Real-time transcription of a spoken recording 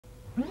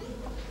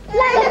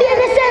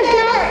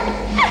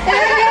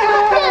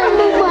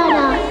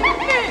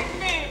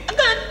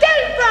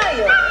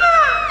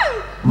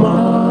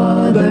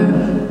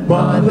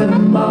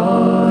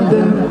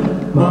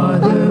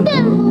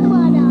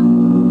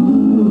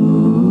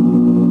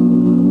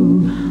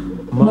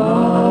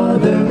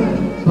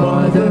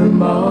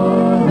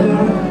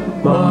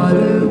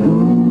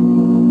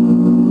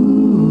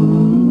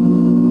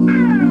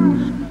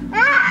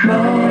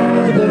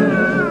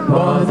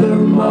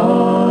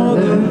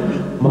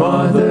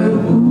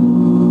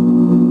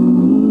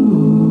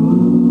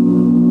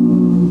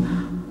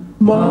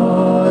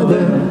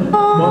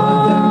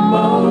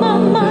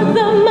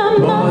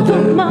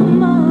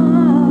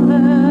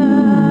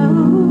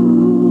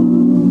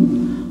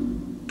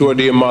To a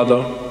dear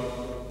mother,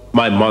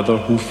 my mother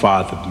who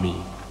fathered me.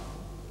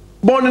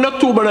 Born in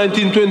October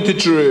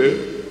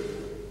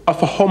 1923,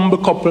 of a humble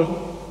couple,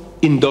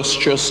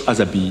 industrious as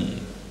a bee.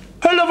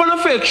 Her love and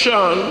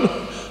affection,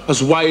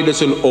 as wide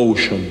as an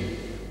ocean.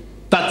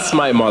 That's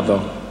my mother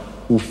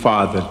who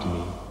fathered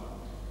me.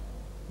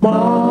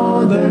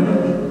 Mother,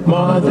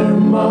 mother,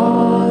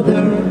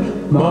 mother,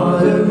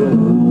 mother,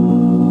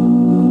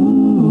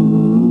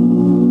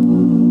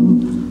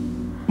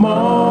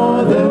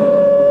 mother,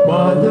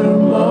 mother,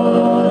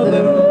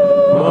 mother,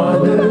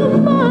 mother.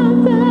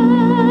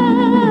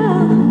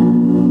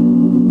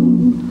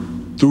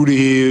 Through the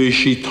years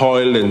she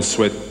toiled and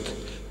sweat,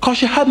 'cause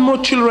she had more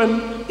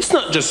children. It's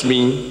not just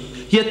me.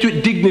 Yet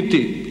with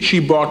dignity she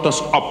brought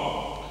us up.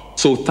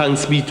 So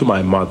thanks be to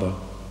my mother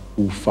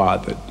who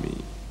fathered me.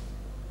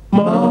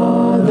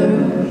 Mother,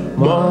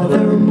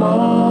 mother,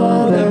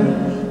 mother,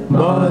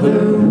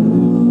 mother,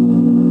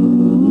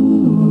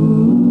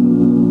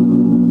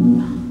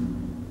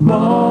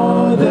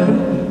 mother,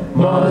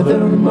 mother, mother,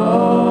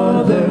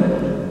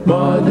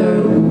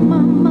 mother,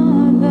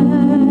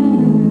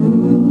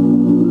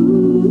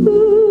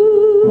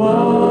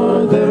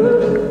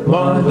 mother,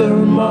 mother,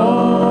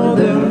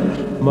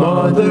 mother,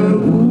 mother,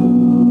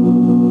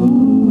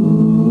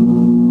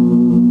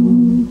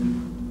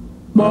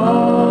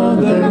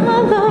 mother,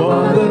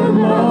 mother,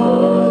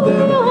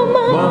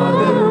 mother,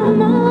 mother.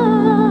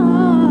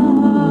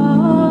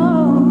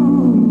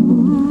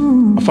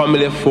 A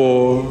family of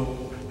four,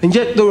 and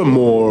yet there were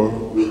more.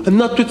 And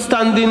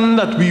notwithstanding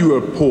that we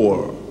were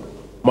poor,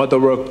 mother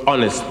worked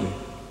honestly,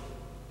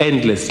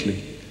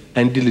 endlessly,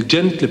 and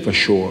diligently for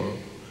sure.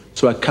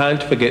 So I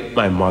can't forget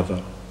my mother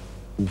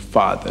who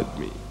fathered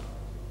me.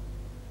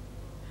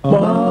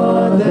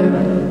 Mother,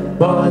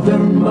 mother,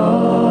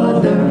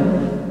 mother,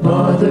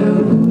 mother,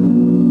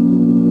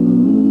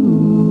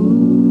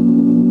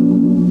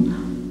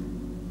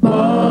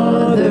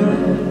 mother,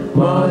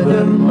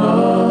 mother,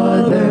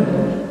 mother,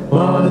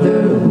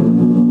 mother,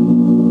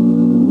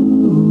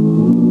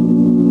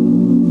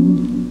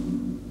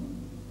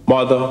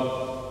 mother,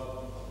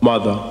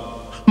 mother,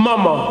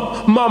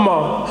 mama, mama,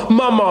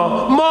 mama,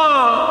 ma.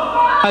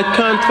 I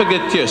can't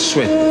forget your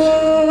sweat,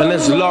 and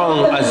as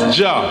long as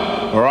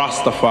Jah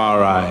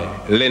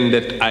Rastafari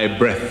lendeth I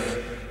breath,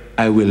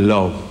 I will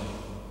love,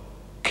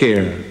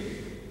 care,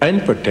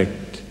 and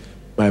protect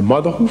my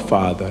mother who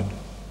fathered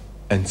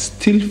and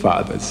still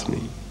fathers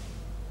me.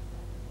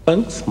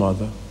 Thanks,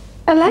 mother.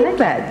 I like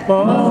that.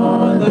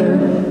 Mother,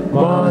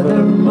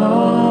 mother,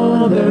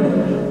 mother,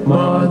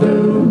 mother,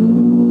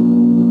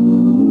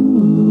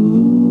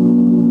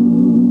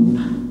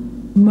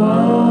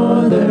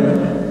 mother,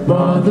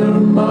 mother,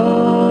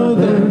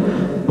 mother,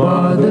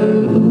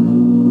 mother,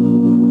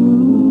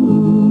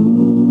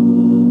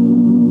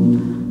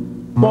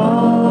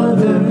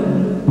 mother,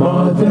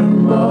 mother,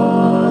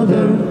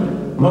 mother,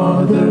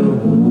 mother.